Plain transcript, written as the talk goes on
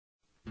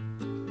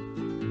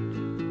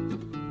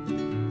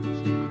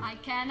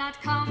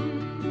cannot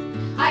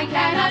come. I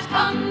cannot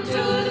come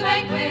to the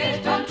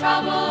banquet, don't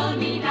trouble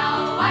me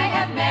now. I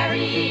have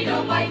married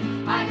a wife,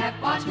 I have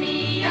bought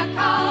me a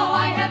cow.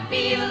 I have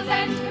fields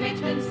and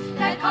commitments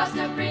that cost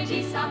a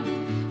pretty sum.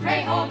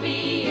 Pray hold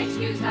me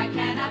excused, I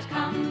cannot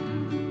come.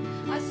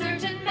 A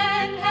certain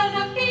man held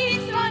a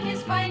feast on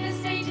his fine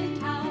estate in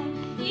town.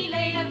 He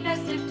laid a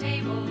festive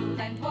table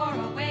and wore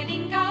a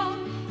wedding gown.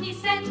 He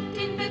sent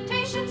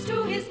invitations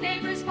to his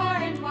neighbors far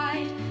and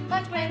wide.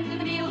 But when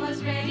the meal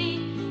was ready,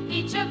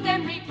 each of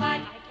them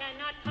replied, I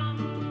cannot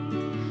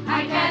come.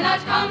 I cannot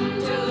come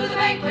to the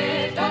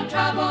banquet, don't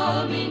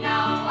trouble me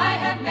now. I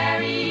have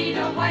married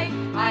a wife,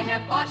 I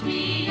have bought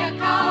me a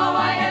cow.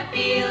 I have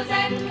fields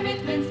and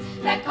commitments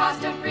that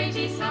cost a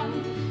pretty sum.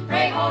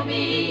 Pray hold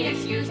me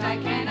excused, I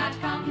cannot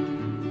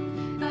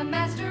come. The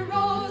master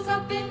rose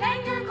up in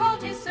anger,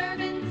 called his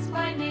servants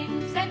by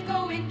name, said,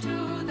 go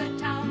into the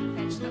town,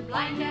 fetch the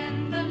blind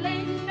and the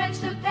lame, fetch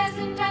the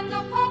peasant and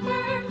the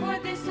pauper, for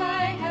this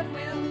I have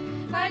will.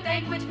 My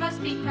banquet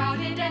must be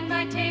crowded and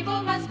my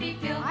table must be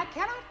filled. I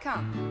cannot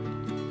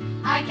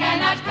come. I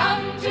cannot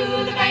come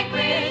to the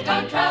banquet,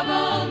 don't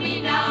trouble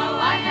me now.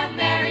 I have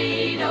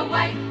married a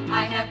wife,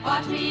 I have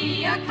bought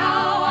me a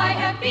cow. I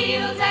have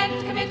fields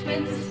and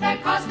commitments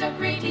that cost a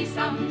pretty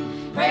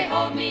sum. Pray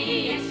hold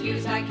me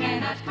excused, I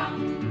cannot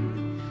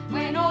come.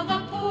 When all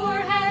the poor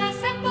had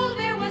assembled,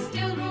 there was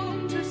still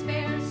room to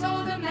spare.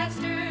 So the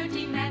master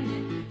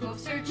demanded, go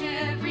search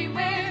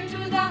everywhere, to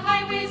the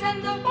highways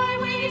and the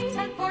byways,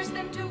 and force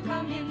them to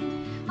come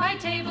in. My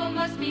table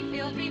must be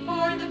filled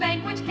before the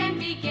banquet can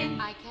begin.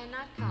 I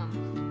cannot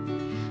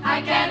come.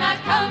 I cannot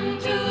come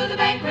to the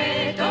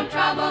banquet, don't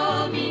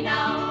trouble me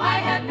now. I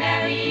have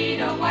married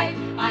a wife,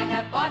 I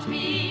have bought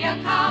me a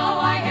cow.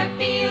 I have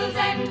fields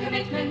and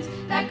commitments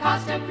that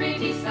cost a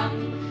pretty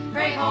sum.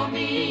 Pray hold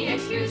me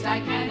excused, I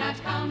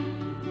cannot come.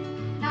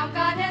 Now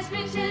God has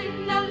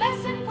written a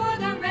lesson for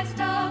the rest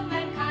of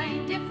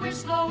mankind. If we're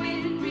slow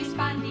in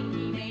responding,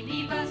 He may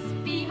leave us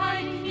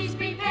behind. He's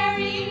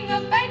preparing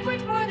a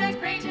banquet for that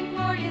great and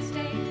glorious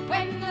day.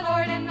 When the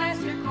Lord and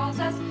Master calls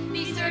us,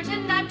 be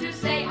certain not to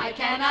say, I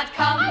cannot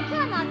come. I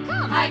cannot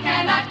come. I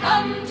cannot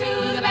come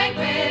to the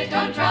banquet,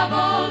 don't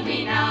trouble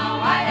me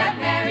now. I have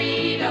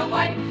married a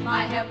wife,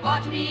 I have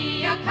bought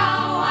me a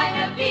cow. I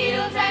have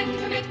fields and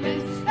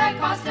commitments that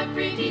cost a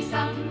pretty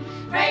sum.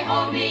 Pray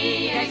hold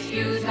me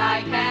excused,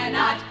 I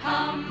cannot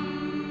come.